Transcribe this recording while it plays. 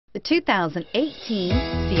The 2018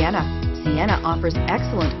 Sienna. Sienna offers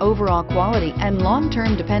excellent overall quality and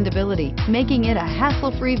long-term dependability, making it a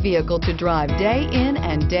hassle-free vehicle to drive day in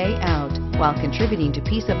and day out, while contributing to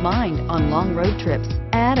peace of mind on long road trips.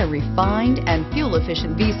 Add a refined and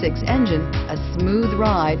fuel-efficient V6 engine, a smooth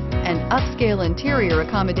ride, and upscale interior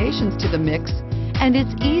accommodations to the mix, and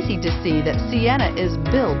it's easy to see that Sienna is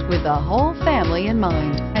built with the whole family in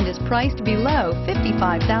mind and is priced below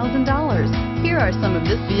 $55,000. Here are some of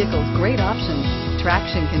this vehicle's great options: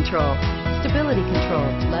 traction control, stability control,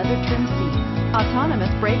 leather trim seats,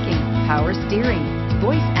 autonomous braking, power steering,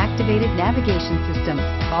 voice-activated navigation system,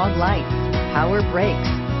 fog lights, power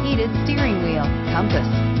brakes, heated steering wheel, compass.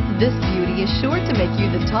 This beauty is sure to make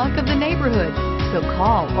you the talk of the neighborhood, so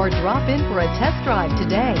call or drop in for a test drive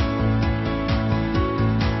today.